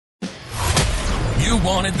You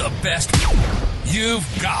wanted the best. You've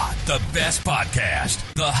got the best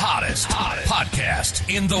podcast, the hottest podcast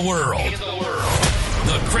in the world.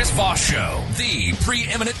 The Chris Voss Show, the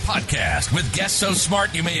preeminent podcast with guests so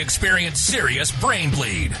smart you may experience serious brain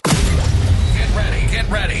bleed. Get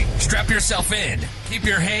ready. Strap yourself in. Keep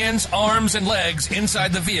your hands, arms, and legs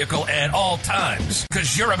inside the vehicle at all times,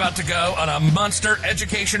 because you're about to go on a monster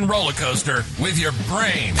education roller coaster with your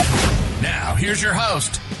brain. Now, here's your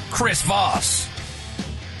host, Chris Voss.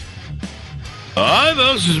 Hi,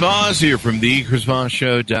 this is Voss here from the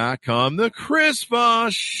ChrisVossShow.com, the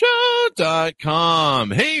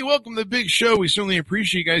ChrisVossShow.com. Hey, welcome to the big show. We certainly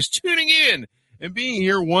appreciate you guys tuning in and being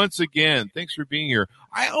here once again. Thanks for being here.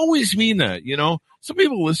 I always mean that, you know. Some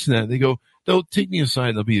people listen to that. They go, they'll take me aside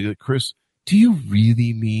and they'll be like, Chris, do you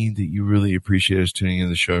really mean that you really appreciate us tuning in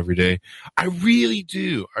the show every day? I really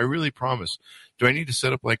do. I really promise. Do I need to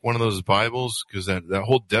set up like one of those Bibles? Because that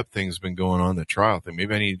whole depth thing has been going on, the trial thing.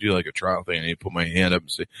 Maybe I need to do like a trial thing. I need to put my hand up and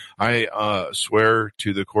say, I swear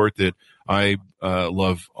to the court that I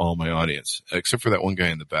love all my audience, except for that one guy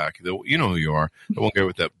in the back. You know who you are, the one guy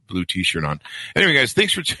with that blue T-shirt on. Anyway, guys,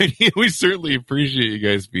 thanks for tuning in. We certainly appreciate you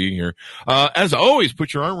guys being here. As always,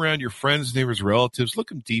 put your arm around your friends, neighbors, relatives. Look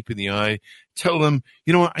them deep in the eye. Tell them,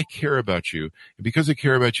 you know what, I care about you. And because I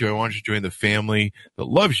care about you, I want you to join the family that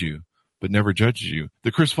loves you but never judges you.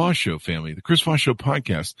 The Chris Voss Show family, the Chris Voss Show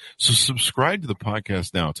podcast. So subscribe to the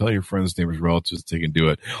podcast now. Tell your friends, neighbors, relatives they can do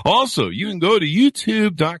it. Also, you can go to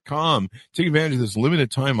youtube.com. Take advantage of this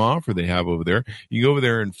limited time offer they have over there. You can go over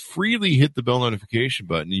there and freely hit the bell notification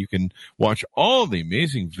button. You can watch all the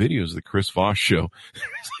amazing videos of the Chris Voss Show.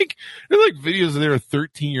 They're like videos that are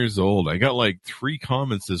 13 years old. I got like 3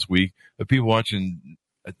 comments this week of people watching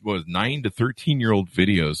 9 to 13-year-old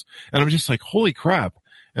videos. And I'm just like, holy crap.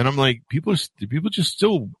 And I'm like, people just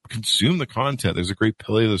still consume the content. There's a great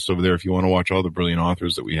playlist over there if you want to watch all the brilliant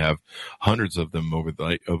authors that we have, hundreds of them over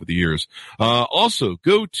the years. Also,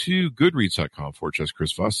 go to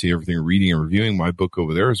goodreads.com/Chris Voss. See everything reading and reviewing my book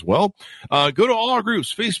over there as well. Go to all our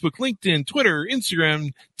groups, Facebook, LinkedIn, Twitter,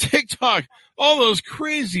 Instagram, TikTok, all those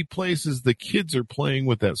crazy places the kids are playing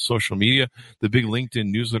with that social media. The big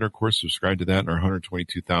LinkedIn newsletter, of course, subscribe to that in our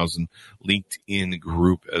 122,000 LinkedIn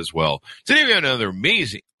group as well. Today we have another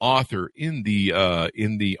amazing author on the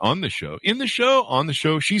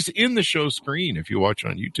show. She's in the show screen if you watch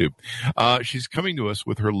on YouTube. She's coming to us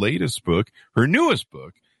with her latest book, her newest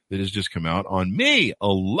book that has just come out on May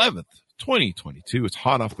 11th, 2022. It's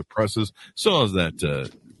hot off the presses. So is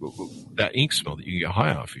that ink smell that you can get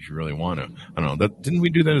high off if you really want to. I don't know. Didn't we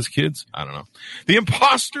do that as kids? I don't know. The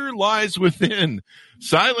Imposter Lies Within.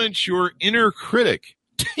 Silence your inner critic.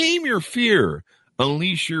 Tame your fear.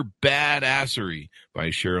 Unleash Your Badassery by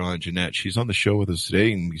Sheryl Anjanette. She's on the show with us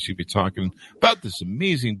today, and she'll be talking about this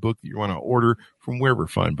amazing book that you want to order from wherever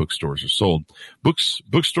fine bookstores are sold.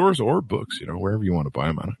 Bookstores or books, wherever you want to buy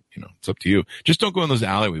them. It's up to you. Just don't go in those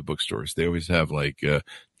alleyway bookstores. They always have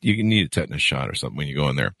you can need a tetanus shot or something when you go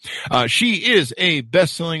in there. She is a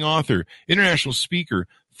best-selling author, international speaker,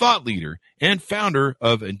 thought leader, and founder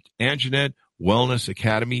of Anjanette Wellness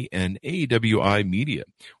Academy and AWI Media.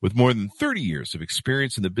 With more than 30 years of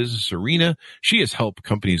experience in the business arena, she has helped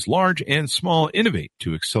companies large and small innovate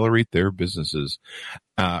to accelerate their businesses.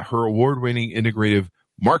 Her award-winning integrative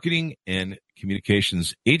marketing and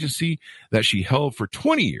communications agency that she held for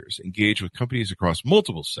 20 years engaged with companies across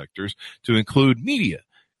multiple sectors to include media,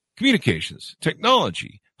 communications,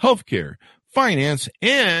 technology, healthcare, finance,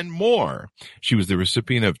 and more. She was the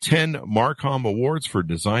recipient of 10 Marcom Awards for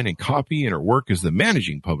design and copy, and her work as the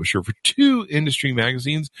managing publisher for 2 industry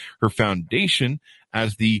magazines. Her foundation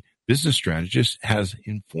as the business strategist has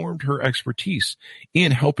informed her expertise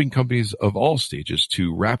in helping companies of all stages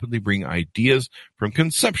to rapidly bring ideas from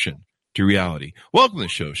conception to reality. Welcome to the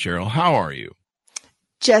show, Sheryl. How are you?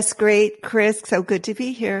 Just great, Chris. So good to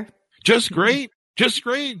be here. Just great. Just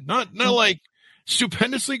great. Not like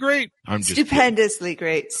stupendously great. I'm just stupendously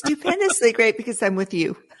great. Stupendously great because I'm with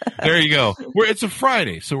you. There you go. It's a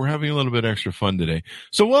Friday, so we're having a little bit extra fun today.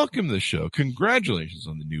 So welcome to the show. Congratulations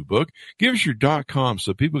on the new book. Give us your .com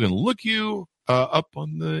so people can look you up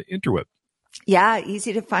on the interweb. Yeah,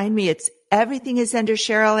 easy to find me. Everything is under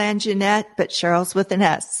Sheryl Anjanette, but Sheryl's with an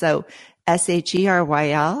S. So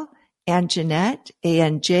SHERYL, Anjanette,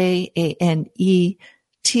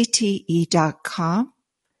 ANJANETTE.com.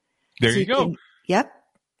 There you go. Yep.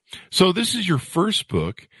 So this is your first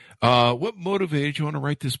book. What motivated you want to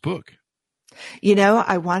write this book?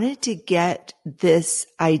 I wanted to get these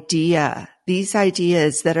ideas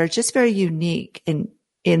that are just very unique and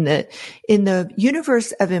in the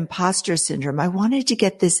universe of imposter syndrome, I wanted to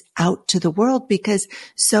get this out to the world because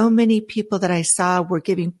so many people that I saw were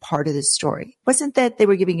giving part of the story. It wasn't that they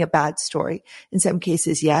were giving a bad story. In some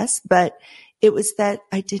cases, yes, but it was that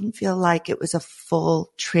I didn't feel like it was a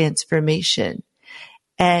full transformation.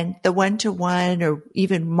 And the one-to-one or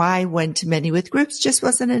even my one-to-many with groups just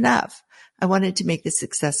wasn't enough. I wanted to make this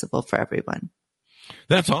accessible for everyone.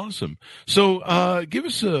 That's awesome. So give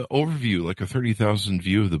us an overview, like a 30,000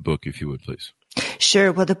 view of the book, if you would, please.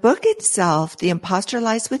 Sure. Well, the book itself, The Imposter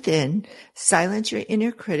Lies Within, Silence Your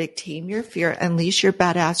Inner Critic, Tame Your Fear, Unleash Your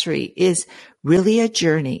Badassery, is really a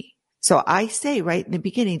journey. So I say right in the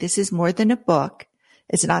beginning, this is more than a book.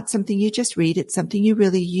 It's not something you just read. It's something you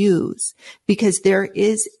really use because there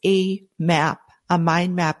is a map, a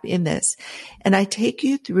mind map in this. And I take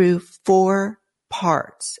you through 4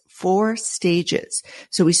 parts, 4 stages.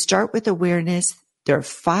 So we start with awareness. There are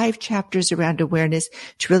 5 chapters around awareness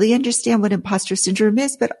to really understand what imposter syndrome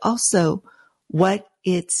is, but also what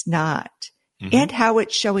it's not and how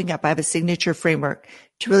it's showing up. I have a signature framework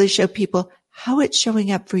to really show people how it's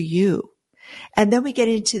showing up for you. And then we get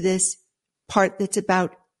into this part that's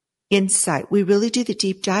about insight. We really do the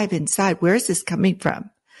deep dive inside. Where is this coming from?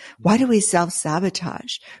 Why do we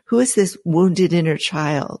self-sabotage? Who is this wounded inner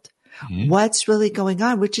child? What's really going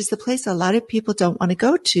on, which is the place a lot of people don't want to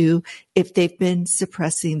go to if they've been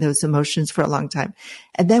suppressing those emotions for a long time.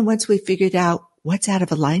 And then once we figured out what's out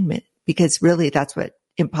of alignment, because really that's what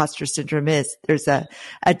imposter syndrome is. There's a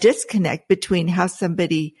disconnect between how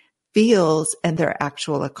somebody feels and their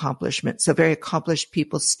actual accomplishment. So very accomplished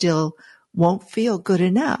people still won't feel good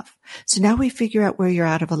enough. So now we figure out where you're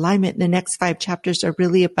out of alignment. And the next 5 chapters are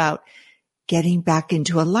really about getting back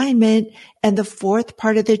into alignment. And the 4th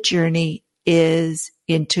part of the journey is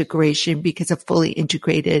integration, because a fully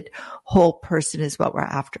integrated whole person is what we're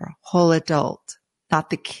after. A whole adult, not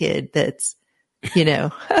the kid that's,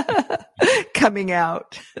 coming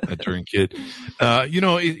out. A darn kid.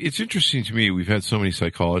 It's interesting to me. We've had so many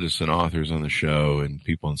psychologists and authors on the show and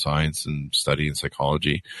people in science and study and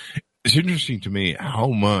psychology. It's interesting to me how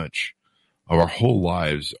much of our whole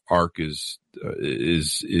lives arc is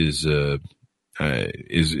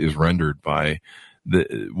rendered by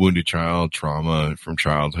the wounded child, trauma from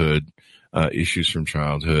childhood, issues from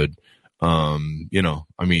childhood.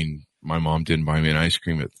 My mom didn't buy me an ice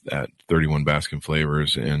cream at 31 Baskin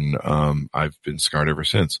flavors, and I've been scarred ever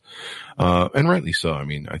since. And rightly so. I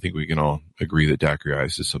mean, I think we can all agree that daiquiri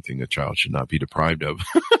ice is something a child should not be deprived of.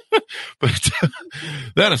 But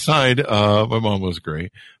that aside, my mom was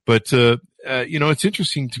great. But, it's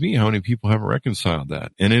interesting to me how many people haven't reconciled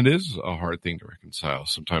that. And it is a hard thing to reconcile,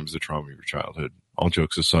 sometimes the trauma of your childhood, all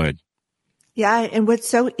jokes aside. Yeah. And what's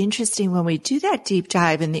so interesting when we do that deep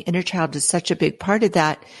dive, and the inner child is such a big part of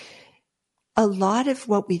that, a lot of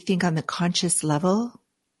what we think on the conscious level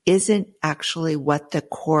isn't actually what the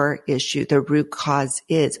core issue, the root cause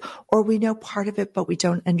is. Or we know part of it, but we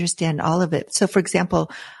don't understand all of it. So for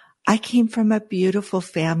example, I came from a beautiful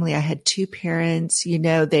family. I had 2 parents, we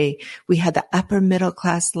had the upper middle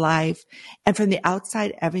class life, and from the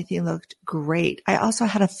outside, everything looked great. I also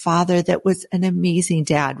had a father that was an amazing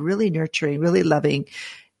dad, really nurturing, really loving,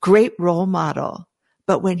 great role model.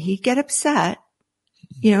 But when he'd get upset,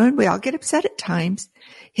 and we all get upset at times,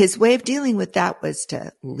 his way of dealing with that was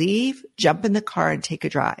to leave, jump in the car, and take a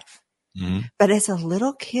drive. But as a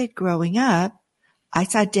little kid growing up, I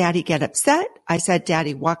saw daddy get upset. I saw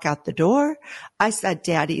daddy walk out the door. I saw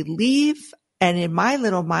daddy leave. And in my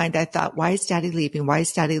little mind, I thought, why is daddy leaving? Why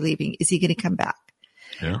is daddy leaving? Is he going to come back?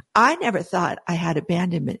 Yeah. I never thought I had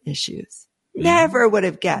abandonment issues. Never would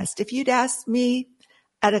have guessed. If you'd asked me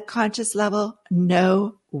at a conscious level,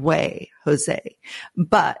 no way, Jose.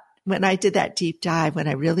 But when I did that deep dive, when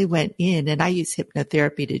I really went in, and I use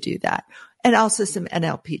hypnotherapy to do that, and also some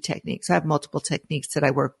NLP techniques. I have multiple techniques that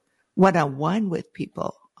I work one-on-one with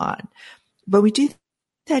people on. But we do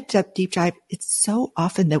that deep dive. It's so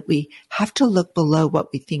often that we have to look below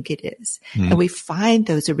what we think it is. And we find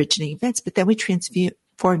those originating events, but then we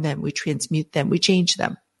transform them, we transmute them, we change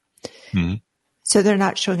them. So they're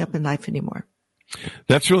not showing up in life anymore.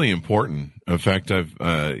 That's really important. In fact,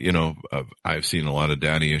 I've seen a lot of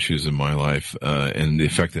daddy issues in my life, and the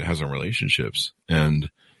effect it has on relationships and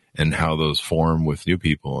how those form with new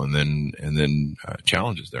people, and then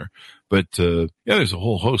challenges there. But there's a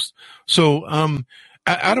whole host. So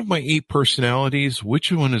out of my 8 personalities,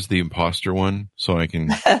 which one is the imposter one? So I can.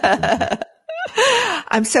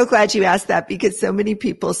 I'm so glad you asked that, because so many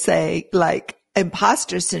people say, like,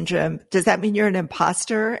 Imposter syndrome, does that mean you're an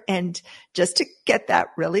imposter? And just to get that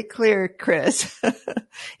really clear, Chris,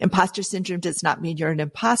 imposter syndrome does not mean you're an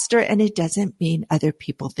imposter, and it doesn't mean other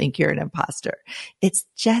people think you're an imposter. It's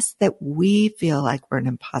just that we feel like we're an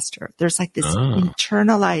imposter. There's like this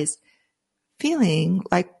internalized feeling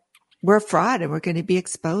like we're a fraud and we're going to be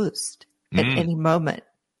exposed at any moment,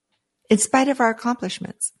 in spite of our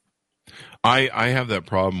accomplishments. I have that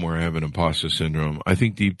problem where I have an imposter syndrome. I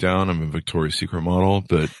think deep down I'm a Victoria's Secret model,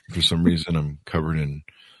 but for some reason I'm covered in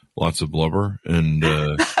lots of blubber and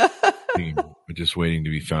just waiting to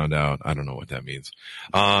be found out. I don't know what that means.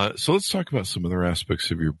 So let's talk about some other aspects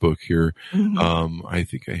of your book here. I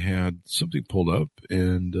think I had something pulled up,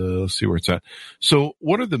 and let's see where it's at. So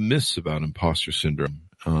what are the myths about imposter syndrome?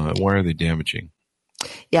 Why are they damaging?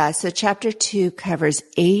 Yeah. So chapter 2 covers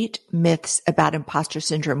 8 myths about imposter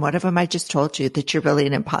syndrome. One of them I just told you, that you're really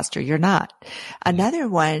an imposter. You're not. Another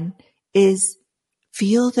one is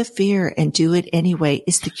feel the fear and do it anyway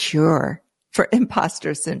is the cure for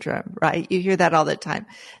imposter syndrome, right? You hear that all the time.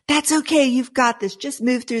 That's okay. You've got this. Just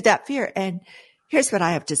move through that fear. And here's what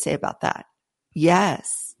I have to say about that.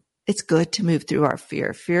 Yes, it's good to move through our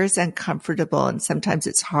fear. Fear is uncomfortable, and sometimes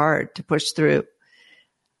it's hard to push through.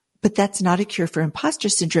 But that's not a cure for imposter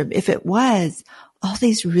syndrome. If it was, all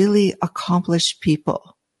these really accomplished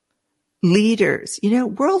people, leaders,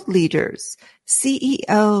 world leaders,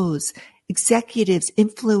 CEOs, executives,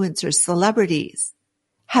 influencers, celebrities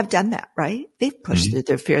have done that, right? They've pushed through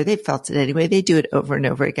their fear. They've felt it anyway. They do it over and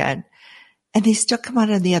over again. And they still come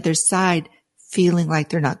out on the other side feeling like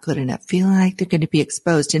they're not good enough, feeling like they're going to be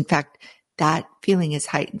exposed. In fact, that feeling is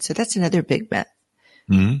heightened. So that's another big myth.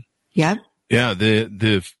 Yeah. Yeah.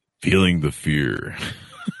 The feeling the fear.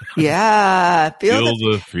 Yeah. Feel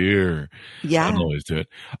the fear. Yeah. I always do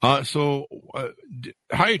it. So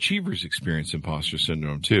high achievers experience imposter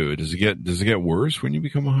syndrome too. Does it get worse when you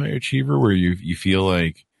become a high achiever, where you feel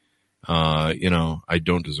like, I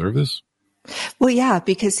don't deserve this? Well, yeah,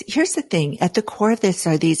 because here's the thing. At the core of this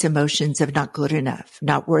are these emotions of not good enough,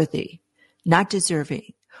 not worthy, not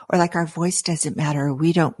deserving, or like our voice doesn't matter, or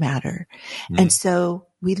we don't matter. And so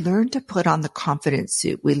we learn to put on the confidence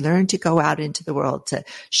suit. We learn to go out into the world, to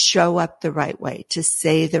show up the right way, to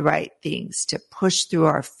say the right things, to push through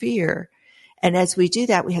our fear. And as we do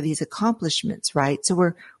that, we have these accomplishments, right? So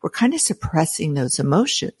we're kind of suppressing those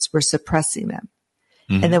emotions. We're suppressing them.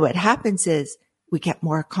 And then what happens is we get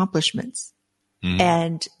more accomplishments.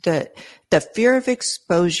 And the fear of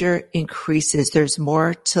exposure increases. There's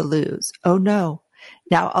more to lose. Oh no.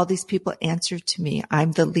 Now all these people answer to me.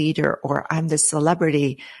 I'm the leader, or I'm the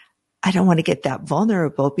celebrity. I don't want to get that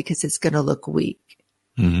vulnerable because it's going to look weak.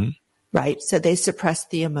 Right? So they suppress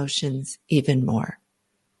the emotions even more.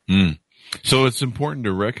 So it's important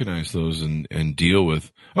to recognize those and deal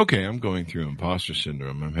with, okay, I'm going through imposter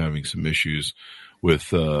syndrome. I'm having some issues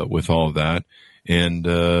with all of that, and,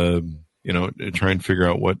 try and figure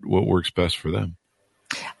out what works best for them.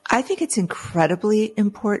 I think it's incredibly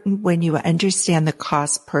important when you understand the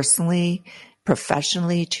cost personally,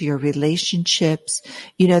 professionally, to your relationships.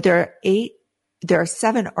 There are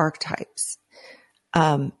 7 archetypes.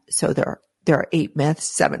 So there are 8 myths,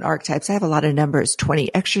 7 archetypes. I have a lot of numbers,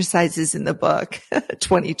 20 exercises in the book,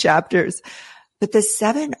 20 chapters. But the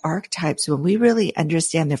 7 archetypes, when we really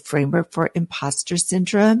understand the framework for imposter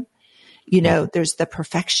syndrome, there's the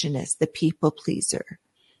perfectionist, the people pleaser,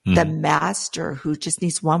 the master who just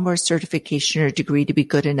needs one more certification or degree to be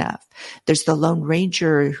good enough. There's the lone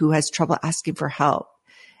ranger who has trouble asking for help,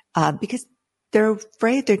 because they're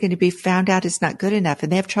afraid they're going to be found out as not good enough,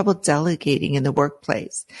 and they have trouble delegating in the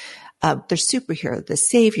workplace. There's superhero, the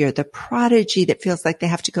savior, the prodigy that feels like they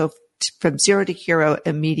have to go from 0 to hero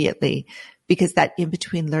immediately because that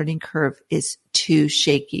in-between learning curve is too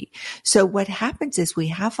shaky. So what happens is we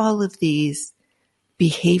have all of these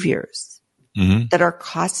behaviors that are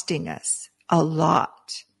costing us a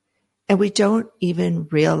lot, and we don't even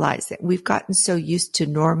realize it. We've gotten so used to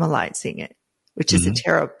normalizing it, which is a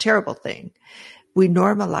terrible thing. We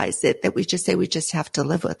normalize it that we just say we just have to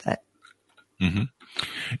live with it.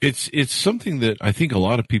 It's something that I think a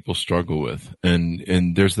lot of people struggle with,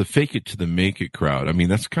 and there's the fake it to the make it crowd. I mean,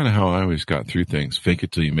 that's kind of how I always got through things. Fake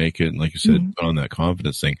it till you make it, and like you said, put on that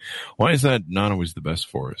confidence thing. Why is that not always the best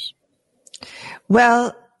for us?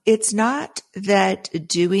 Well, it's not that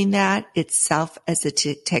doing that itself as a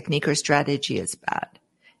technique or strategy is bad.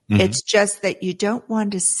 It's just that you don't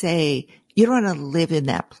want to say, you don't want to live in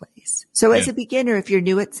that place. So as a beginner, if you're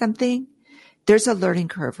new at something, there's a learning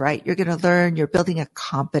curve, right? You're going to learn, you're building a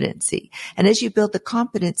competency. And as you build the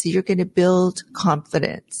competency, you're going to build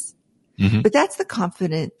confidence. But that's the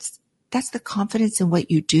confidence that's the confidence in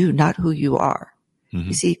what you do, not who you are. Mm-hmm.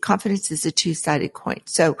 You see, confidence is a two-sided coin.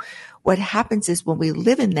 So what happens is when we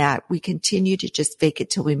live in that, we continue to just fake it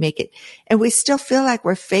till we make it. And we still feel like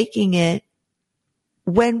we're faking it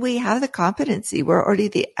when we have the competency. We're already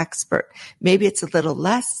the expert. Maybe it's a little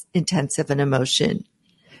less intense of an emotion,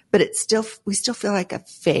 but we still feel like a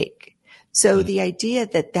fake. So the idea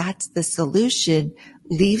that that's the solution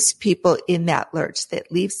leaves people in that lurch, that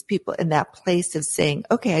leaves people in that place of saying,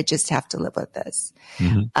 okay, I just have to live with this.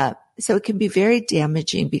 Mm-hmm. So it can be very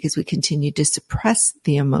damaging because we continue to suppress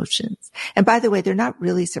the emotions. And by the way, they're not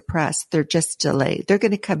really suppressed. They're just delayed. They're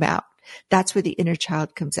going to come out. That's where the inner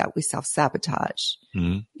child comes out. We self-sabotage.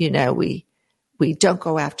 Mm-hmm. We don't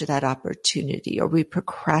go after that opportunity, or we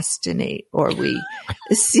procrastinate, or we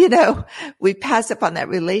pass up on that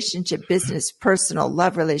relationship, business, personal,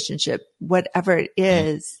 love relationship, whatever it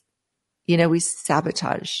is, we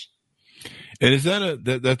sabotage. And is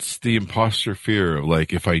that's the imposter fear of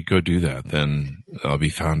like, if I go do that, then I'll be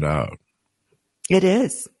found out. It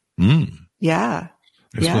is. Yeah.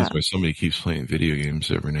 I suppose why somebody keeps playing video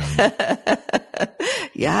games every now and then.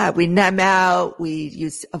 Yeah, we numb out, we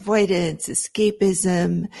use avoidance,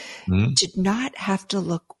 escapism, to not have to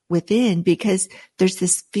look within, because there's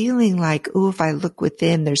this feeling like, oh, if I look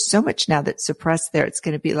within, there's so much now that's suppressed there. It's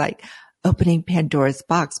going to be like opening Pandora's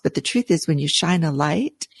box. But the truth is, when you shine a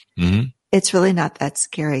light, it's really not that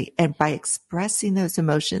scary. And by expressing those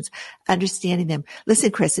emotions, understanding them,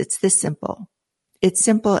 listen, Chris, it's this simple. It's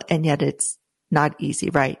simple, and yet it's not easy,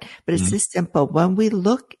 right? But it's this simple. When we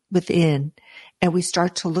look within and we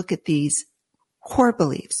start to look at these core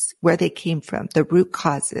beliefs, where they came from, the root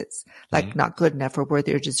causes, like not good enough or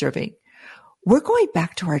worthy or deserving, we're going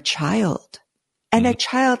back to our child, and a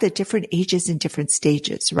child at different ages and different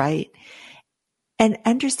stages, right? And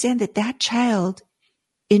understand that that child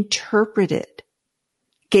interpreted,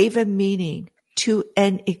 gave a meaning to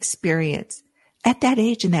an experience at that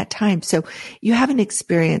age and that time. So you have an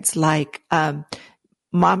experience like,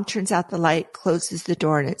 mom turns out the light, closes the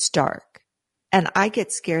door, and it's dark. And I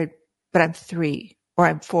get scared, but I'm 3 or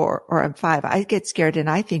I'm 4 or I'm 5. I get scared and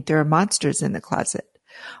I think there are monsters in the closet.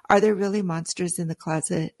 Are there really monsters in the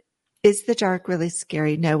closet? Is the dark really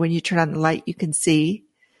scary? No, when you turn on the light, you can see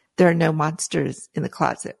there are no monsters in the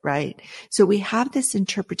closet, right? So we have this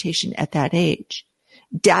interpretation at that age.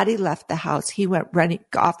 Daddy left the house. He went running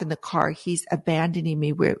off in the car. He's abandoning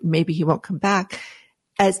me, where maybe he won't come back.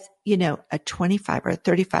 As, a 25 or a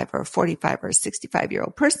 35 or a 45 or a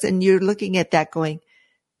 65-year-old person, you're looking at that going,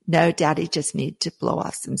 no, daddy just needs to blow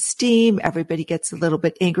off some steam. Everybody gets a little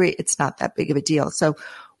bit angry. It's not that big of a deal. So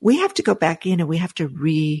we have to go back in and we have to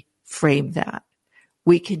reframe that.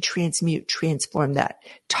 We can transform that.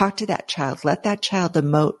 Talk to that child. Let that child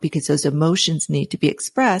emote, because those emotions need to be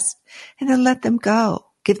expressed, and then let them go.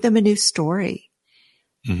 Give them a new story.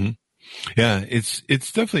 Mm-hmm. Yeah, it's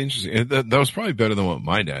definitely interesting. That was probably better than what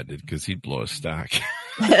my dad did, because he'd blow a stack.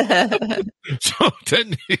 So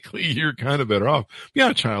technically, you're kind of better off. Yeah,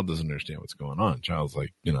 a child doesn't understand what's going on. A child's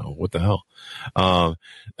like, what the hell?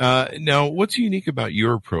 Now, what's unique about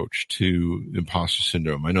your approach to imposter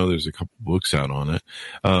syndrome? I know there's a couple books out on it.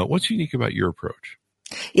 What's unique about your approach?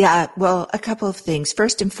 Yeah, well, a couple of things.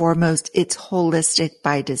 First and foremost, it's holistic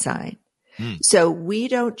by design. So we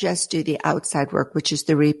don't just do the outside work, which is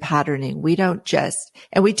the repatterning. We don't just,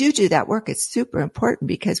 and we do that work. It's super important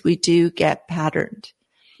because we do get patterned.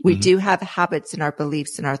 We do have habits in our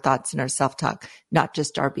beliefs and our thoughts and our self-talk, not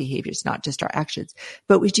just our behaviors, not just our actions,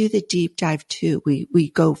 but we do the deep dive too. We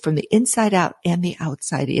go from the inside out and the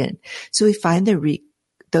outside in. So we find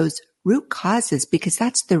those root causes, because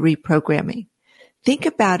that's the reprogramming. Think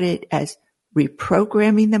about it as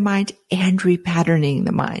reprogramming the mind and repatterning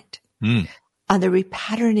the mind. On the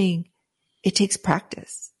repatterning, it takes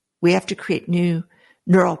practice. We have to create new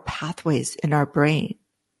neural pathways in our brain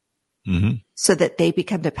so that they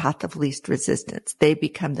become the path of least resistance. They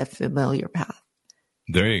become the familiar path.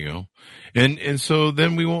 There you go. And so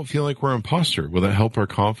then we won't feel like we're imposter. Will that help our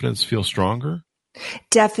confidence feel stronger?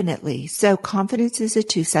 Definitely. So confidence is a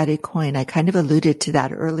two-sided coin. I kind of alluded to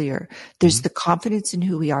that earlier. There's the confidence in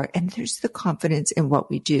who we are, and there's the confidence in what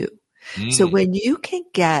we do. So when you can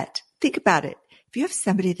think about it. If you have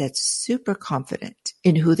somebody that's super confident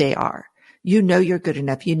in who they are, you're good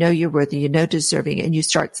enough, you're worthy, deserving, and you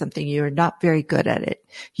start something, you're not very good at it.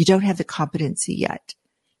 You don't have the competency yet.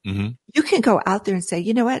 You can go out there and say,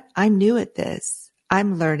 you know what? I'm new at this.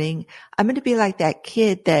 I'm learning. I'm going to be like that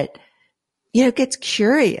kid that, gets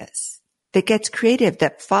curious, that gets creative,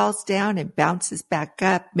 that falls down and bounces back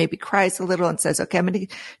up, maybe cries a little and says, okay, I'm going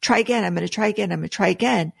to try again. I'm going to try again. I'm going to try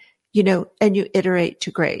again, and you iterate to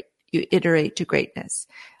great. You iterate to greatness.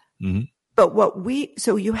 Mm-hmm. But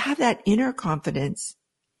so you have that inner confidence.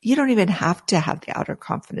 You don't even have to have the outer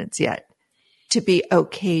confidence yet to be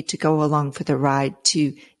okay to go along for the ride,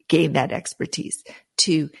 to gain that expertise,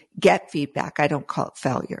 to get feedback. I don't call it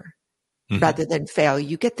failure. Mm-hmm. Rather than fail,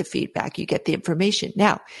 you get the feedback, you get the information.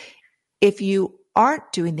 Now, if you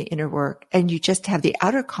aren't doing the inner work and you just have the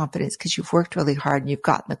outer confidence because you've worked really hard and you've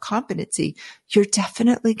gotten the competency, you're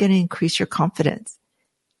definitely going to increase your confidence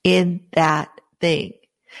in that thing.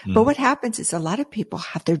 Mm-hmm. But what happens is a lot of people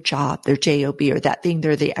have their job, their job, or that thing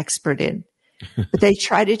they're the expert in, but they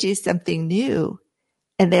try to do something new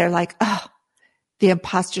and they're like, oh, the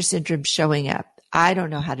imposter syndrome showing up. I don't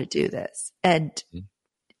know how to do this. And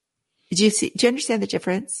do you understand the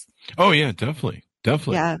difference? Oh yeah, definitely.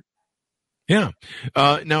 Yeah. Yeah.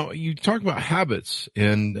 Now you talk about habits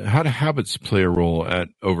and how do habits play a role at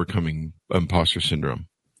overcoming imposter syndrome?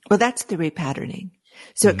 Well, that's the repatterning.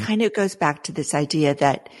 So it kind of goes back to this idea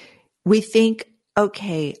that we think,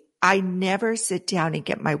 okay, I never sit down and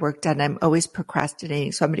get my work done. I'm always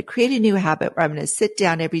procrastinating. So I'm going to create a new habit where I'm going to sit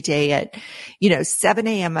down every day at, 7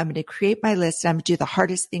 a.m. I'm going to create my list. And I'm going to do the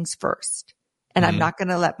hardest things first. And I'm not going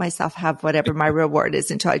to let myself have whatever my reward is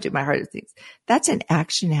until I do my hardest things. That's an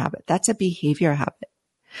action habit. That's a behavior habit.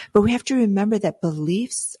 But we have to remember that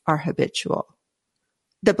beliefs are habitual.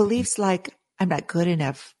 The beliefs like, I'm not good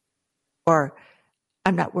enough, or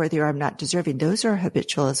I'm not worthy, or I'm not deserving, those are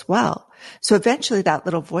habitual as well. So eventually that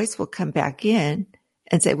little voice will come back in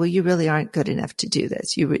and say, well, you really aren't good enough to do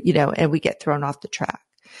this. And we get thrown off the track.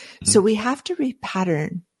 So we have to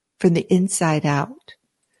repattern from the inside out.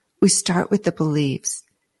 We start with the beliefs.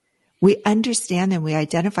 We understand them, we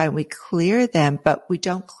identify and we clear them, but we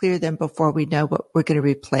don't clear them before we know what we're going to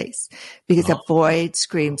replace because a void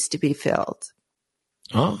screams to be filled.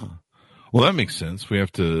 Oh, well, that makes sense. We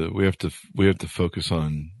have to focus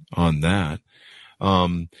on that.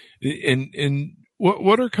 And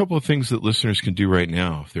what are a couple of things that listeners can do right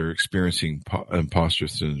now if they're experiencing imposter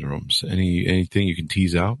syndromes? Anything you can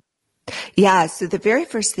tease out? Yeah. So the very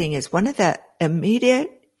first thing is one of the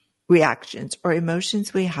immediate reactions or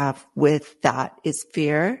emotions we have with that is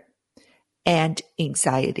fear and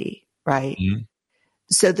anxiety, right? Mm-hmm.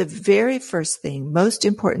 So the very first thing, most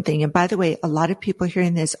important thing, and by the way, a lot of people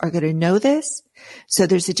hearing this are going to know this. So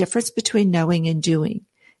there's a difference between knowing and doing.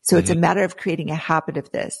 So it's a matter of creating a habit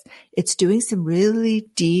of this. It's doing some really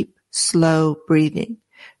deep, slow breathing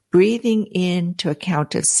in to a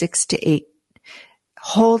count of 6 to 8,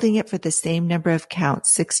 holding it for the same number of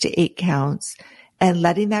counts, 6 to 8 counts, and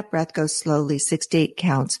letting that breath go slowly, 6 to 8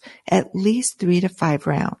 counts, at least 3 to 5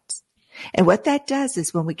 rounds. And what that does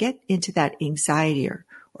is when we get into that anxiety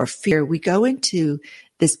or fear, we go into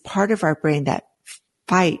this part of our brain, that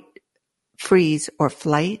fight, freeze, or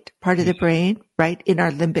flight part of the brain, right, in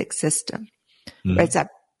our limbic system. Mm-hmm. Right? It's that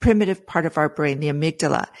primitive part of our brain, the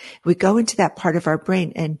amygdala. We go into that part of our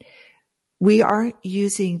brain and we aren't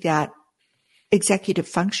using that executive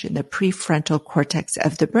function, the prefrontal cortex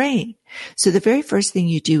of the brain. So the very first thing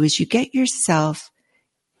you do is you get yourself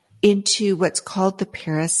into what's called the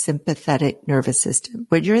parasympathetic nervous system.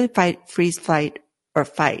 When you're in fight, freeze, flight, or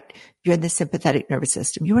fight, you're in the sympathetic nervous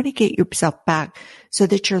system. You want to get yourself back so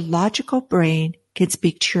that your logical brain can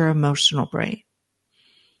speak to your emotional brain,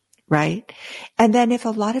 right? And then if a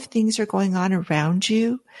lot of things are going on around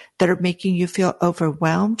you that are making you feel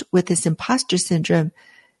overwhelmed with this imposter syndrome,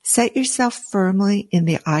 set yourself firmly in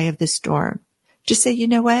the eye of the storm. Just say, you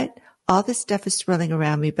know what? All this stuff is swirling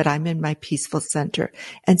around me, but I'm in my peaceful center.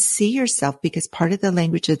 And see yourself, because part of the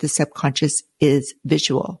language of the subconscious is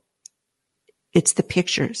visual. It's the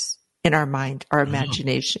pictures in our mind, our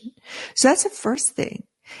imagination. So that's the first thing.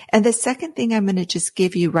 And the second thing I'm going to just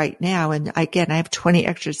give you right now, and again, I have 20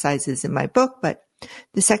 exercises in my book, but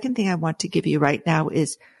the second thing I want to give you right now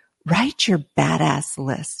is write your badass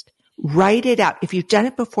list. Write it out. If you've done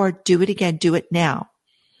it before, do it again. Do it now.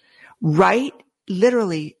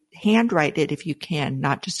 Literally handwrite it if you can,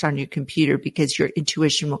 not just on your computer, because your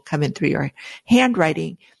intuition will come in through your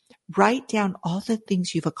handwriting. Write down all the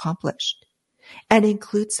things you've accomplished and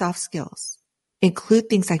include soft skills. Include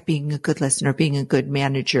things like being a good listener, being a good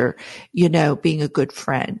manager, being a good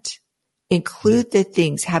friend. Include the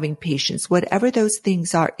things, having patience, whatever those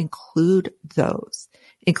things are, include those.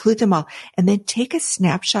 Include them all. And then take a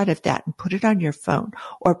snapshot of that and put it on your phone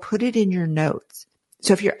or put it in your notes.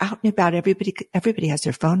 So if you're out and about, everybody has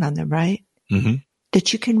their phone on them, right? Mm-hmm.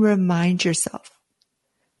 That you can remind yourself.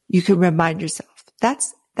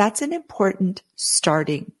 That's an important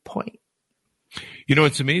starting point.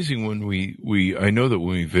 It's amazing when I know that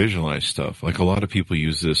when we visualize stuff, like a lot of people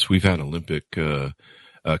use this. We've had Olympic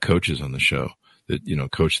coaches on the show that,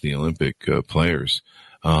 coach the Olympic players.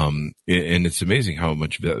 And it's amazing how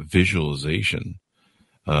much of that visualization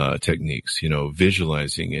techniques,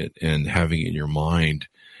 visualizing it and having it in your mind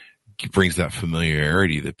brings that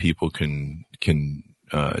familiarity that people can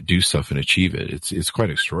do stuff and achieve it. It's quite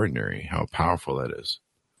extraordinary how powerful that is.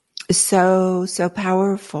 So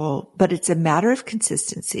powerful, but it's a matter of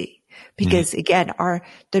consistency because again,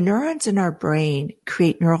 the neurons in our brain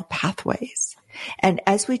create neural pathways. And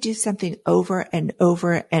as we do something over and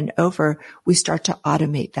over and over, we start to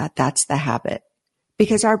automate that. That's the habit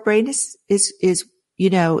because our brain is,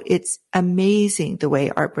 it's amazing the way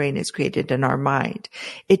our brain is created in our mind.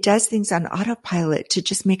 It does things on autopilot to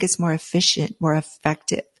just make us more efficient, more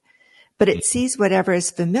effective, but it sees whatever is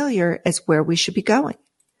familiar as where we should be going.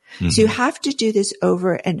 Mm-hmm. So you have to do this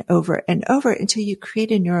over and over and over until you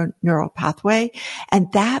create a neural pathway.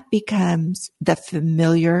 And that becomes the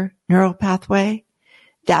familiar neural pathway.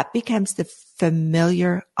 That becomes the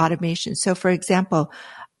familiar automation. So for example,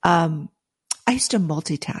 I used to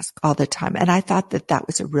multitask all the time. And I thought that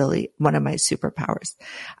was really one of my superpowers.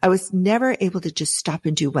 I was never able to just stop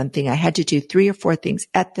and do one thing. I had to do 3 or 4 things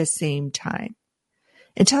at the same time.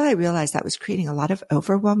 Until I realized that was creating a lot of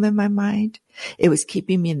overwhelm in my mind. It was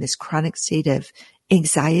keeping me in this chronic state of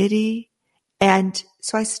anxiety. And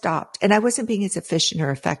so I stopped and I wasn't being as efficient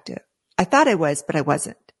or effective. I thought I was, but I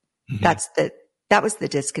wasn't. Mm-hmm. That was the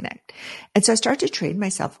disconnect. And so I started to train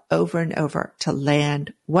myself over and over to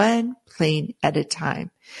land one plane at a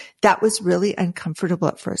time. That was really uncomfortable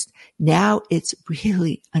at first. Now it's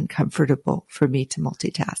really uncomfortable for me to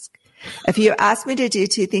multitask. If you ask me to do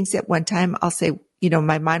 2 things at one time, I'll say,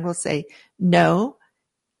 my mind will say, no,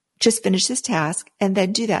 just finish this task and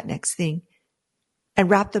then do that next thing and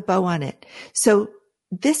wrap the bow on it. So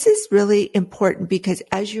this is really important because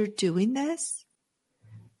as you're doing this,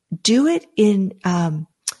 do it in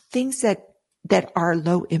things that are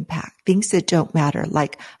low impact, things that don't matter.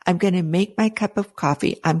 Like I'm going to make my cup of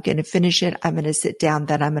coffee. I'm going to finish it. I'm going to sit down.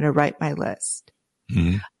 Then I'm going to write my list.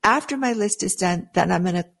 Mm-hmm. After my list is done, then I'm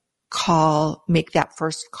going to make that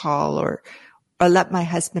first call or let my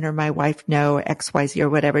husband or my wife know XYZ or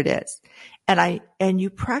whatever it is. And you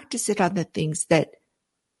practice it on the things that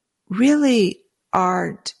really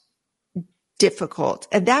aren't difficult.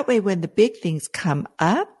 And that way, when the big things come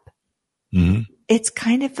up, it's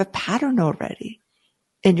kind of a pattern already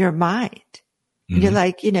in your mind. Mm-hmm. You're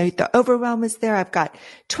like, the overwhelm is there. I've got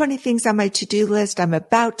 20 things on my to-do list. I'm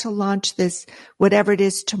about to launch this, whatever it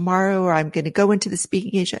is tomorrow, or I'm going to go into the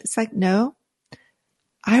speaking engagement. It's like, no,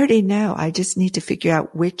 I already know. I just need to figure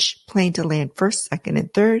out which plane to land first, second,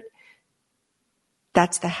 and third.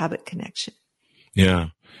 That's the habit connection. Yeah.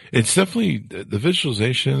 It's definitely the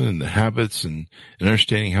visualization and the habits and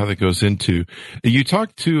understanding how that goes into. You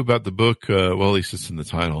talked too about the book, at least it's in the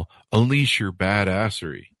title, Unleash Your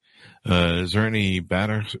Badassery. Is there any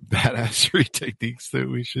badassery techniques that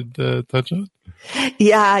we should touch on?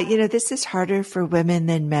 Yeah, this is harder for women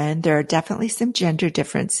than men. There are definitely some gender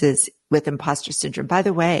differences with imposter syndrome. By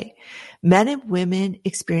the way, men and women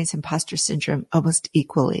experience imposter syndrome almost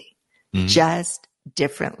equally, just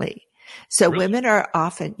differently. So really? Women are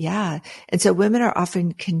often, and so women are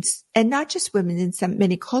often, and not just women, in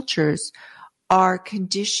many cultures are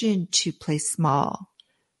conditioned to play small,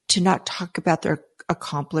 to not talk about their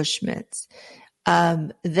accomplishments,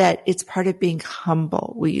 that it's part of being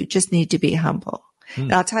humble. Well, you just need to be humble.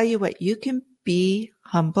 And I'll tell you what, you can be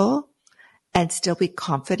humble and still be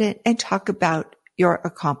confident and talk about your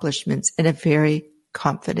accomplishments in a very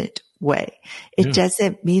confident way. It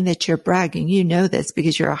doesn't mean that you're bragging. You know this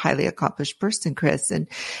because you're a highly accomplished person, Chris.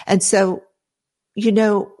 And so,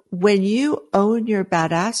 when you own your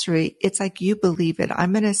badassery, it's like you believe it.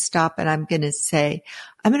 I'm going to stop and I'm going to say,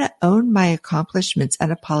 I'm going to own my accomplishments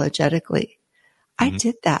unapologetically. I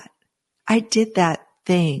did that. I did that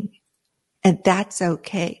thing. And that's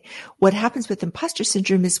okay. What happens with imposter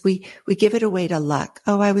syndrome is we give it away to luck.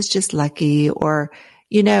 Oh, I was just lucky, or,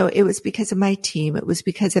 it was because of my team. It was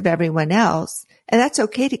because of everyone else. And that's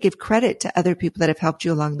okay to give credit to other people that have helped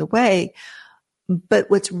you along the way. But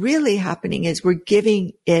what's really happening is we're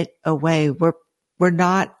giving it away. We're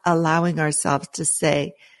not allowing ourselves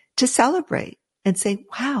to celebrate and say,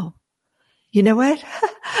 wow, you know what?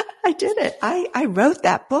 I did it. I wrote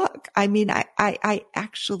that book. I mean, I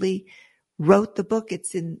actually wrote the book.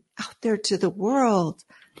 It's out there to the world.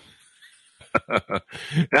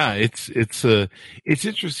 Yeah, it's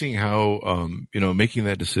interesting how, making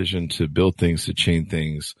that decision to build things, to change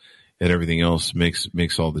things and everything else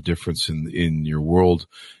makes all the difference in your world.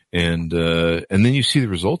 And then you see the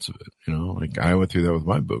results of it, like I went through that with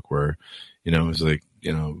my book where, it was like,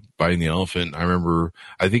 biting the elephant.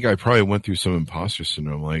 I think I probably went through some imposter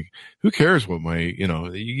syndrome. Like, who cares what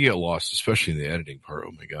you get lost, especially in the editing part.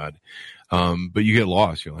 Oh my God. But you get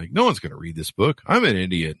lost. You're like, no one's going to read this book. I'm an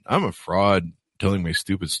idiot. I'm a fraud telling my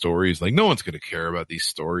stupid stories. Like, no one's going to care about these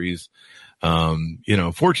stories.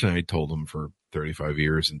 Fortunately I told them for 35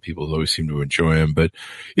 years and people always seem to enjoy them, but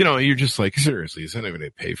you're just like, seriously, is anyone going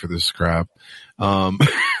to pay for this crap?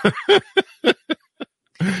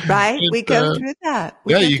 Right. We go through that.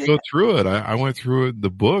 You go through it. I went through the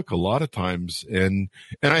book a lot of times. And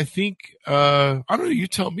I think, I don't know, you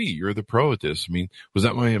tell me, you're the pro at this. I mean, was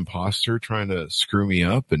that my imposter trying to screw me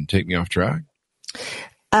up and take me off track?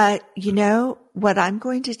 What I'm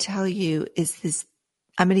going to tell you is this.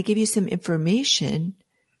 I'm going to give you some information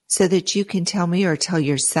so that you can tell me or tell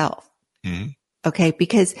yourself. Mm-hmm. Okay.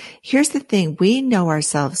 Because here's the thing. We know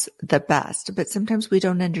ourselves the best, but sometimes we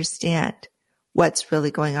don't understand what's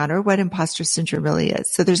really going on or what imposter syndrome really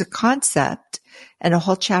is. So there's a concept and a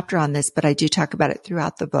whole chapter on this, but I do talk about it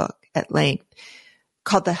throughout the book at length,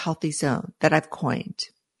 called the healthy zone that I've coined.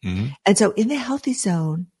 Mm-hmm. And so in the healthy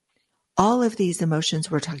zone, all of these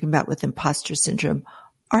emotions we're talking about with imposter syndrome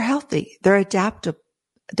are healthy. They're adaptive.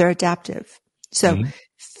 So mm-hmm.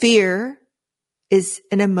 Fear is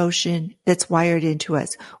an emotion that's wired into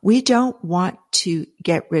us. We don't want to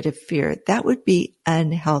get rid of fear. That would be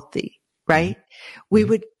unhealthy. Right? Mm-hmm. We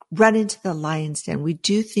would run into the lion's den. We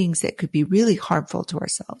do things that could be really harmful to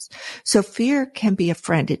ourselves. So fear can be a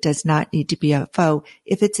friend. It does not need to be a foe.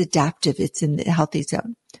 If it's adaptive, it's in the healthy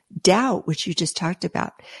zone. Doubt, which you just talked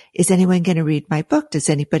about. Is anyone going to read my book? Does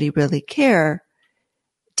anybody really care?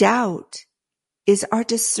 Doubt is our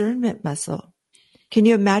discernment muscle. Can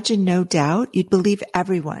you imagine no doubt? You'd believe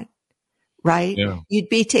everyone, right? Yeah. You'd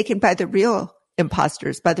be taken by the real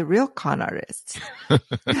imposters, by the real con artists.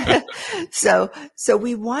 So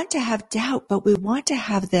we want to have doubt, but we want to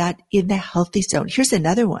have that in the healthy zone. Here's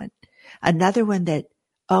another one that,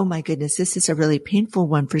 oh my goodness, this is a really painful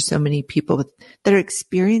one for so many people that are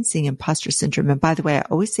experiencing imposter syndrome. And by the way, I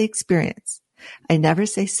always say experience. I never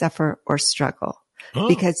say suffer or struggle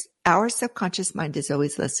because our subconscious mind is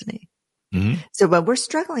always listening. Mm-hmm. So when we're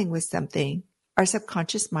struggling with something, our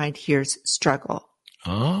subconscious mind hears struggle.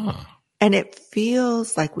 And it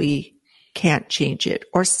feels like we can't change it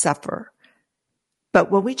or suffer.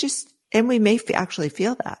 But when we may actually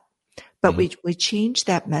feel that, but mm-hmm. we change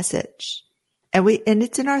that message and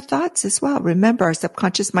it's in our thoughts as well. Remember, our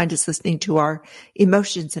subconscious mind is listening to our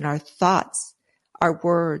emotions and our thoughts, our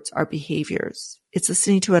words, our behaviors. It's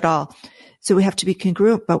listening to it all. So we have to be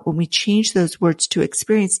congruent. But when we change those words to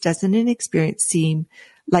experience, doesn't an experience seem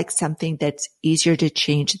like something that's easier to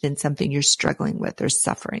change than something you're struggling with or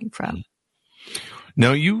suffering from?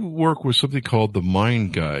 Now you work with something called the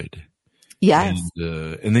Mind Guide. Yes.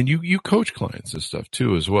 And then you coach clients and stuff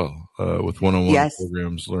too as well, with one-on-one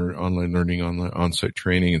programs, online learning, on-site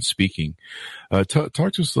training and speaking. Talk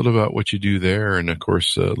to us a little about what you do there. And of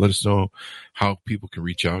course, let us know how people can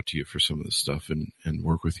reach out to you for some of this stuff and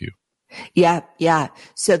work with you. Yeah.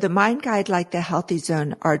 So the Mind Guide, like the Healthy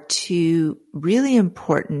Zone, are two really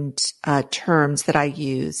important terms that I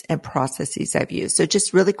use and processes I've used. So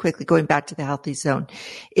just really quickly going back to the Healthy Zone,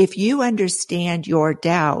 if you understand your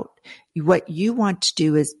doubt, what you want to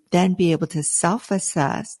do is then be able to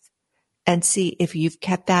self-assess and see if you've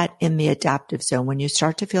kept that in the adaptive zone. When you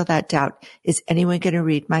start to feel that doubt, is anyone going to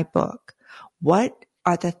read my book? What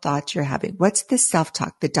are the thoughts you're having? What's the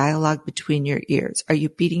self-talk, the dialogue between your ears? Are you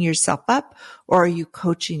beating yourself up or are you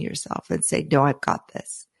coaching yourself and say, no, I've got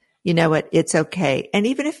this. You know what? It's okay. And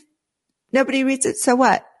even if nobody reads it, so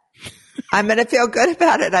what? I'm going to feel good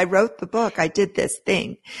about it. I wrote the book. I did this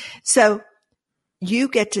thing. So you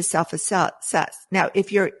get to self-assess. Now,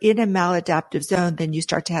 if you're in a maladaptive zone, then you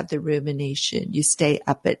start to have the rumination. You stay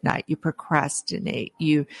up at night. You procrastinate.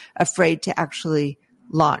 You're afraid to actually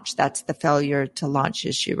launch. That's the failure to launch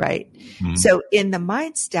issue, right? Mm-hmm. So in the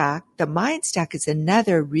mind stack is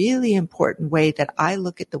another really important way that I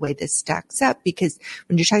look at the way this stacks up, because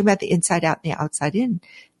when you're talking about the inside out and the outside in,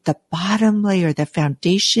 the bottom layer, the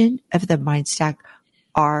foundation of the mind stack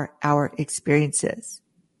are our experiences.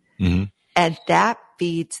 Mm-hmm. And that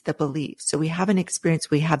feeds the belief. So we have an experience,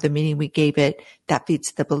 we have the meaning we gave it, that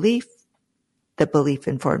feeds the belief. The belief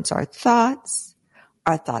informs our thoughts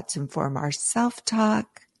inform our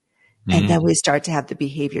self-talk, and then we start to have the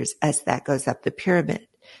behaviors as that goes up the pyramid.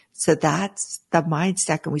 So that's the mind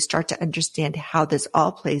stack, and we start to understand how this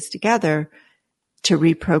all plays together to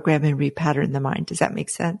reprogram and repattern the mind. Does that make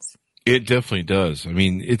sense? It definitely does. I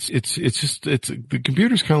mean, it's the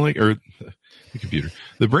computer's kind of like, or the computer,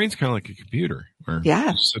 the brain's kind of like a computer where Yeah.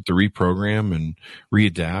 you just have to reprogram and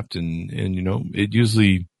readapt and, it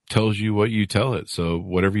usually tells you what you tell it. So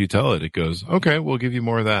whatever you tell it, it goes, okay, we'll give you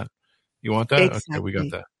more of that. You want that? Exactly. Okay, we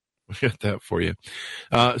got that. We got that for you.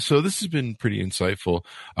 So this has been pretty insightful.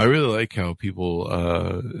 I really like how people,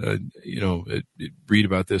 read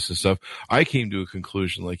about this and stuff. I came to a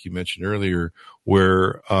conclusion, like you mentioned earlier,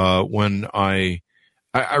 where, when I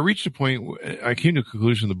reached a point, I came to a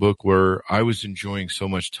conclusion in the book where I was enjoying so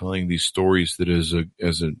much telling these stories that as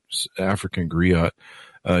an African griot,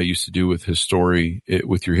 used to do with his story,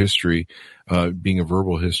 with your history, being a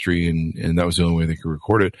verbal history, and that was the only way they could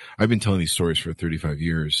record it. I've been telling these stories for 35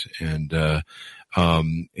 years, and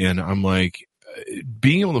I'm like,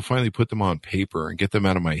 being able to finally put them on paper and get them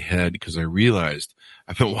out of my head, because I realized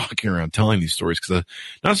I've been walking around telling these stories because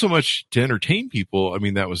not so much to entertain people. I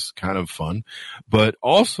mean, that was kind of fun, but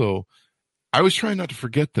also I was trying not to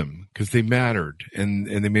forget them because they mattered and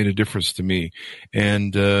they made a difference to me.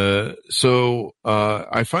 And, so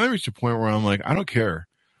I finally reached a point where I'm like, I don't care.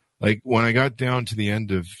 Like when I got down to the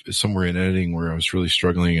end of somewhere in editing where I was really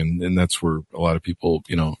struggling, and that's where a lot of people,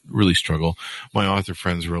 really struggle. My author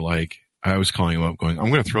friends were like, I was calling them up going,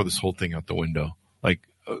 I'm going to throw this whole thing out the window. Like,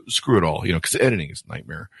 screw it all, cause editing is a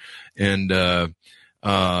nightmare. And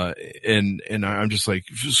I'm just like,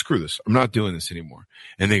 screw this. I'm not doing this anymore.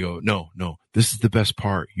 And they go, no, this is the best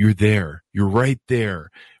part. You're there. You're right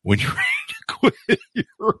there. When you're ready to quit,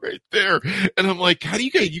 you're right there. And I'm like, how do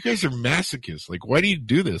you guys are masochists. Like, why do you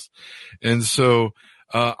do this? And so,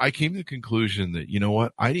 I came to the conclusion that, you know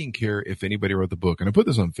what? I didn't care if anybody wrote the book. And I put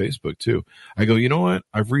this on Facebook too. I go, you know what?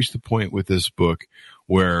 I've reached the point with this book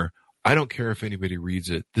where I don't care if anybody reads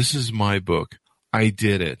it. This is my book. I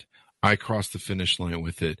did it. I crossed the finish line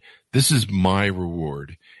with it. This is my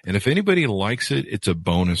reward. And if anybody likes it, it's a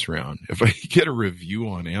bonus round. If I get a review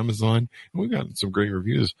on Amazon, and we got some great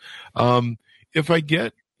reviews. If I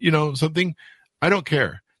get, something, I don't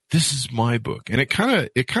care. This is my book. And it kind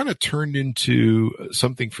of turned into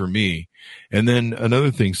something for me. And then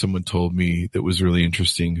another thing someone told me that was really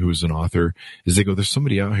interesting, who was an author, is they go, there's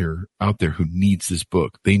somebody out there who needs this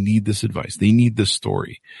book. They need this advice. They need this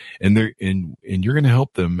story. And you're going to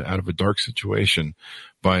help them out of a dark situation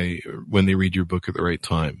when they read your book at the right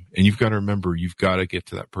time. And you've got to remember, you've got to get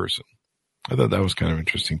to that person. I thought that was kind of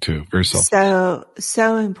interesting too. Very self.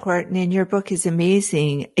 So important. And your book is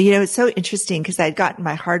amazing. It's so interesting because I'd gotten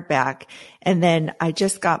my hardback and then I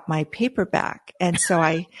just got my paperback. And so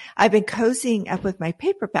I've been cozying up with my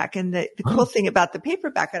paperback. And the cool thing about the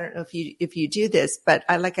paperback, I don't know if you do this, but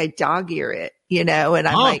I dog ear it, and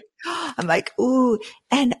I'm like, ooh,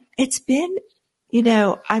 and it's been,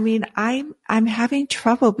 I'm having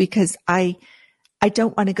trouble because I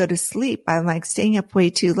don't want to go to sleep. I'm like staying up way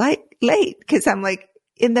too late because I'm like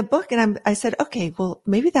in the book and I said, okay, well,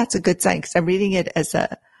 maybe that's a good sign because I'm reading it as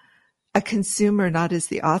a consumer, not as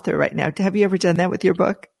the author right now. Have you ever done that with your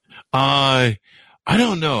book? I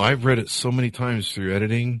don't know. I've read it so many times through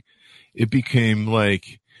editing. It became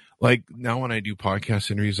like now when I do podcast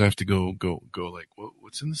interviews, I have to go like,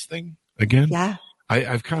 what's in this thing again? Yeah.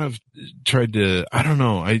 I've kind of tried to, I don't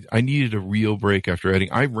know. I needed a real break after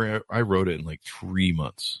editing. I wrote it in like 3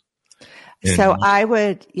 months. So I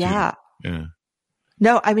would, yeah. Yeah.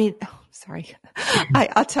 No, sorry.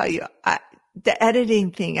 I'll tell you, the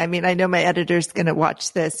editing thing. I know my editor's going to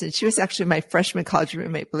watch this, and she was actually my freshman college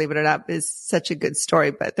roommate, believe it or not. It's such a good story,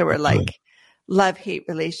 but there were love-hate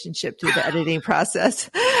relationship through the editing process.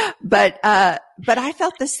 But I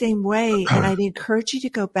felt the same way, and I'd encourage you to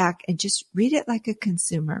go back and just read it like a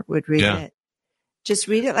consumer would read it. Just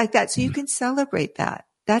read it like that so you can celebrate that.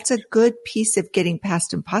 That's a good piece of getting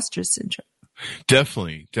past imposter syndrome.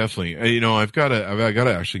 Definitely. I've got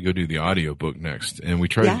to actually go do the audiobook next. And we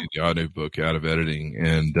tried to do the audiobook out of editing.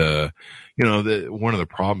 And, one of the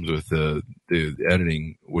problems with the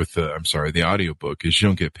editing with the audiobook is you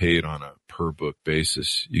don't get paid on a per book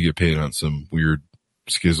basis. You get paid on some weird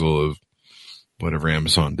skizzle of whatever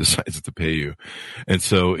Amazon decides to pay you. And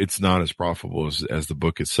so it's not as profitable as the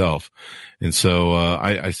book itself. And so,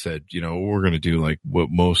 I said, we're going to do like what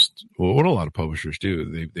a lot of publishers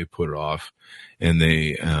do. They put it off and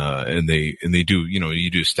they do, you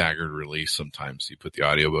do a staggered release. Sometimes you put the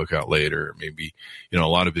audiobook out later, maybe, a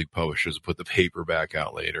lot of big publishers put the paperback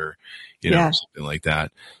out later, something like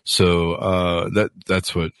that. So,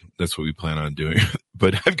 that's what we plan on doing.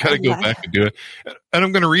 But I've got to go back and do it. And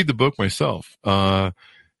I'm going to read the book myself. I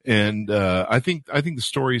think the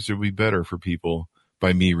stories will be better for people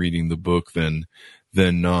by me reading the book than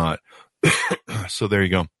not. So there you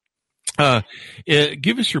go.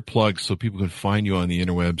 Give us your plug so people can find you on the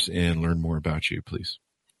interwebs and learn more about you, please.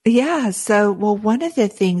 Yeah. So, well, one of the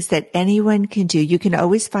things that anyone can do, you can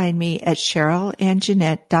always find me at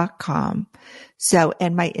SherylAnjanette.com. So,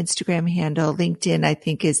 and my Instagram handle, LinkedIn, I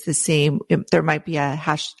think is the same. There might be a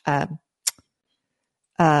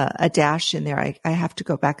dash in there. I have to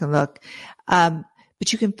go back and look.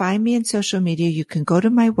 But you can find me in social media. You can go to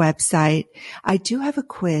my website. I do have a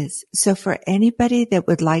quiz. So for anybody that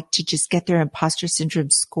would like to just get their imposter syndrome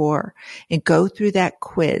score and go through that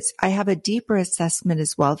quiz, I have a deeper assessment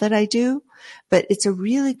as well that I do, but it's a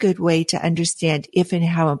really good way to understand if and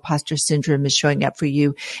how imposter syndrome is showing up for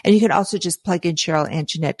you. And you can also just plug in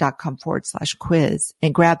SherylAnjanette.com/quiz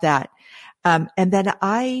and grab that. And then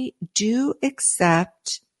I do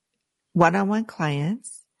accept one-on-one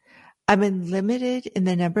clients. I'm limited in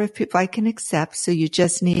the number of people I can accept. So you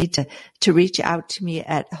just need to reach out to me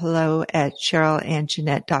at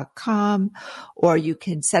hello@SherylAnjanette.com, or you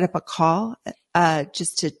can set up a call,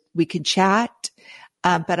 we can chat.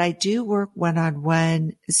 But I do work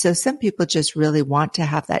one-on-one. So some people just really want to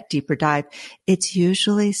have that deeper dive. It's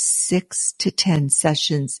usually 6 to 10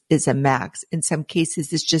 sessions is a max. In some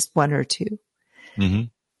cases, it's just 1 or 2. Mm-hmm.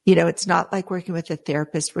 You know, it's not like working with a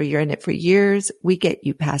therapist where you're in it for years. We get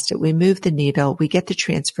you past it. We move the needle. We get the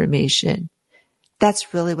transformation.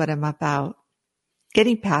 That's really what I'm about.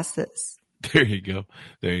 Getting past this. There you go.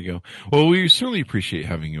 There you go. Well, we certainly appreciate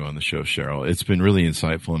having you on the show, Sheryl. It's been really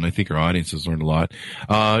insightful, and I think our audience has learned a lot.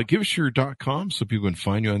 Give us your .com so people can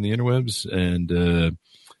find you on the interwebs and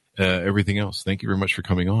everything else. Thank you very much for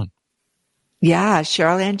coming on. Yeah,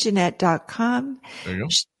 SherylAnjanette.com. There you go.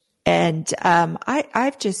 And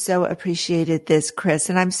I've just so appreciated this,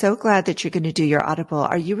 Chris, and I'm so glad that you're going to do your Audible.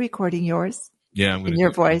 Are you recording yours? Yeah, I'm going to.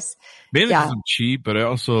 Your voice. Mainly because I'm cheap, but I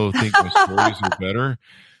also think my stories are better.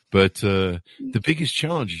 But the biggest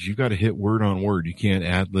challenge is you got to hit word on word. You can't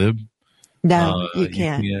ad lib. No, you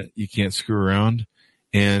can't. You can't screw around.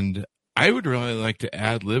 And I would really like to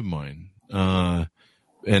ad lib mine.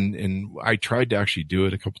 And I tried to actually do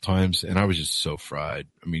it a couple times, and I was just so fried.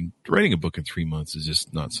 I mean, writing a book in 3 months is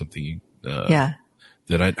just not something that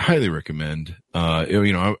I'd highly recommend.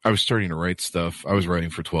 I was starting to write stuff. I was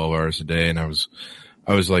writing for 12 hours a day, and I was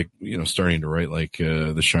like, starting to write like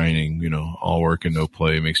The Shining, all work and no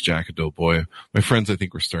play makes Jack a dull boy. My friends, I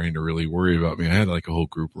think, were starting to really worry about me. I had like a whole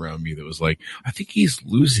group around me that was like, I think he's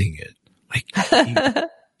losing it. Like,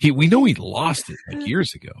 we know he lost it like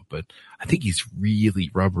years ago, but I think he's really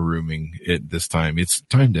rubber rooming it this time. It's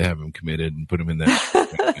time to have him committed and put him in that.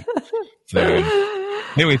 So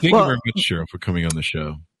anyway, thank you very much, Sheryl, for coming on the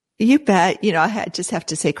show. You bet. I just have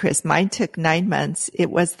to say, Chris, mine took 9 months. It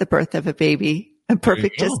was the birth of a baby. A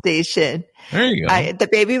perfect gestation. There you go. The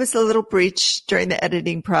baby was a little breech during the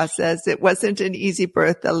editing process. It wasn't an easy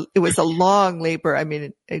birth. It was a long labor. I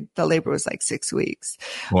mean, the labor was like 6 weeks.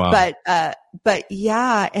 Wow. But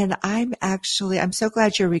yeah, and I'm so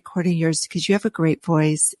glad you're recording yours because you have a great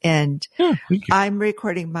voice, and I'm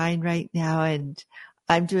recording mine right now, and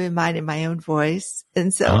I'm doing mine in my own voice.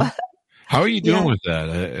 And so, how are you doing with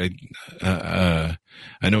that? I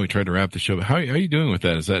know we tried to wrap the show, but how are you doing with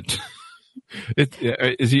that? Is that,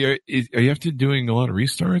 are you have to doing a lot of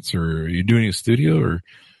restarts, or are you doing a studio, or?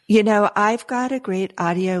 I've got a great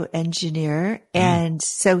audio engineer, and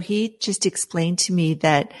so he just explained to me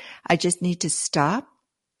that I just need to stop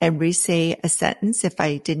and re-say a sentence if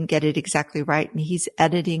I didn't get it exactly right, and he's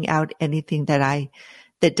editing out anything that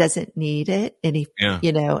doesn't need it, and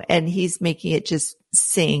and he's making it just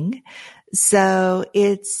sing. So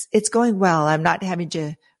it's going well. I'm not having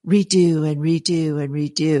to redo and redo and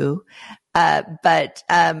redo.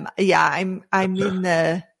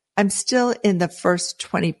 I'm still in the first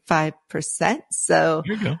 25%. So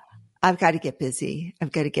here you go. I've got to get busy.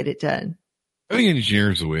 I've got to get it done. I think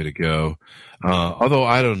engineering is the way to go. Although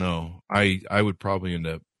I don't know, I would probably end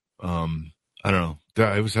up, I don't know.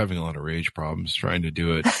 I was having a lot of rage problems trying to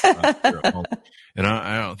do it. And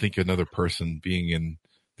I don't think another person being in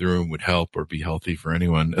the room would help or be healthy for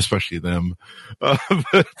anyone, especially them. I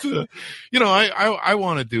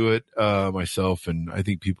want to do it myself, and I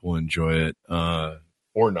think people enjoy it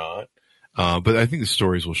or not. But I think the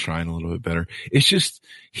stories will shine a little bit better. It's just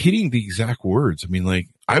hitting the exact words. I mean, like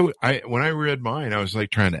when I read mine, I was like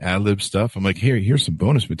trying to ad lib stuff. I'm like, hey, here's some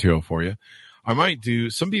bonus material for you. I might do.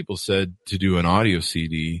 Some people said to do an audio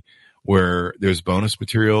CD where there's bonus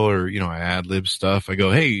material, or I ad lib stuff. I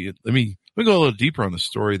go, hey, let me go a little deeper on the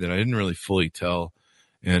story that I didn't really fully tell.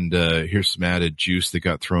 And here's some added juice that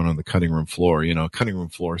got thrown on the cutting room floor, cutting room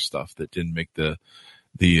floor stuff that didn't make the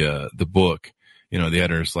book. The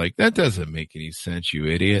editor's like, that doesn't make any sense, you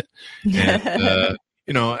idiot. And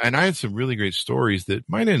and I had some really great stories that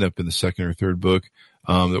might end up in the second or third book,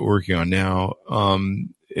 that we're working on now.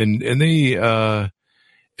 And they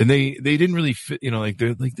didn't really fit, they're like,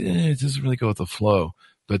 it doesn't really go with the flow,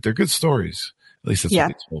 but they're good stories. At least that's what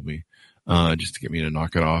they told me, just to get me to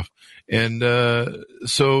knock it off. And,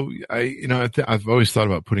 so I've always thought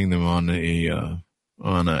about putting them on a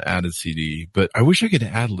added CD, but I wish I could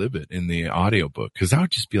ad lib it in the audiobook, because that would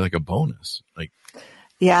just be like a bonus.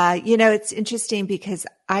 Yeah. It's interesting because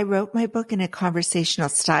I wrote my book in a conversational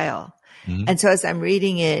style. Mm-hmm. And so as I'm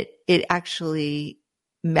reading it, it actually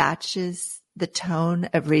matches the tone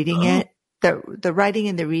of reading it. The writing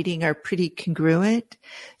and the reading are pretty congruent.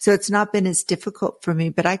 So it's not been as difficult for me,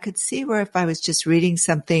 but I could see where if I was just reading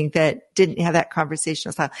something that didn't have that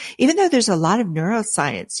conversational style, even though there's a lot of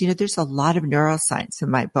neuroscience, there's a lot of neuroscience in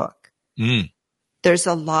my book. There's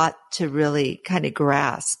a lot to really kind of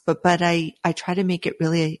grasp, but I try to make it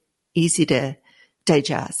really easy to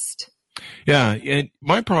digest. Yeah. And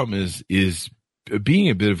my problem is being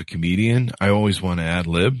a bit of a comedian. I always want to ad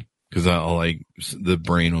lib. Because the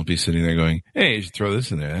brain will be sitting there going, hey, you should throw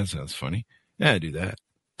this in there. That sounds funny. Yeah, do that.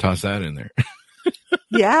 Toss that in there.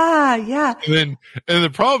 Yeah. And the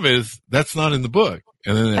problem is that's not in the book.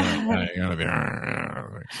 And then they're like, you gotta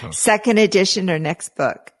be second edition or next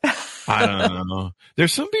book. I don't know.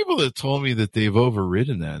 There's some people that told me that they've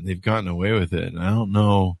overridden that and they've gotten away with it. And I don't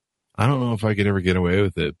know if I could ever get away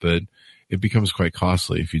with it, but it becomes quite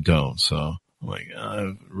costly if you don't. So I'm like,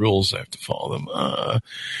 rules, I have to follow them.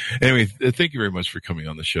 Anyway, thank you very much for coming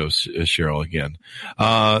on the show, Sheryl, again.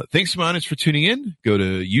 Thanks so much for tuning in. Go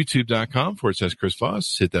to youtube.com/Chris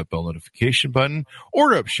Voss. Hit that bell notification button.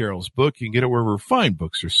 Order up Sheryl's book. You can get it wherever fine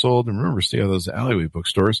books are sold. And remember, stay out of those alleyway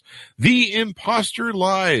bookstores. The Imposter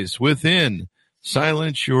Lies Within.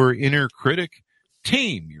 Silence Your Inner Critic.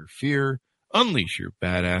 Tame Your Fear. Unleash Your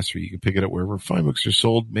Badassery. You can pick it up wherever fine books are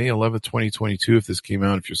sold. May 11th, 2022. If this came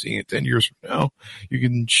out, if you're seeing it 10 years from now, you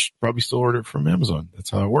can probably still order it from Amazon. That's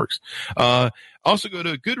how it works. Also go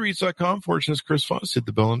to goodreads.com/Chris Voss. Hit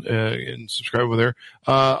the bell and subscribe over there.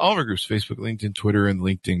 All of our groups, Facebook, LinkedIn, Twitter, and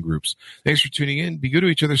LinkedIn groups. Thanks for tuning in. Be good to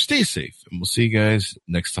each other. Stay safe. And we'll see you guys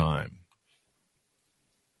next time.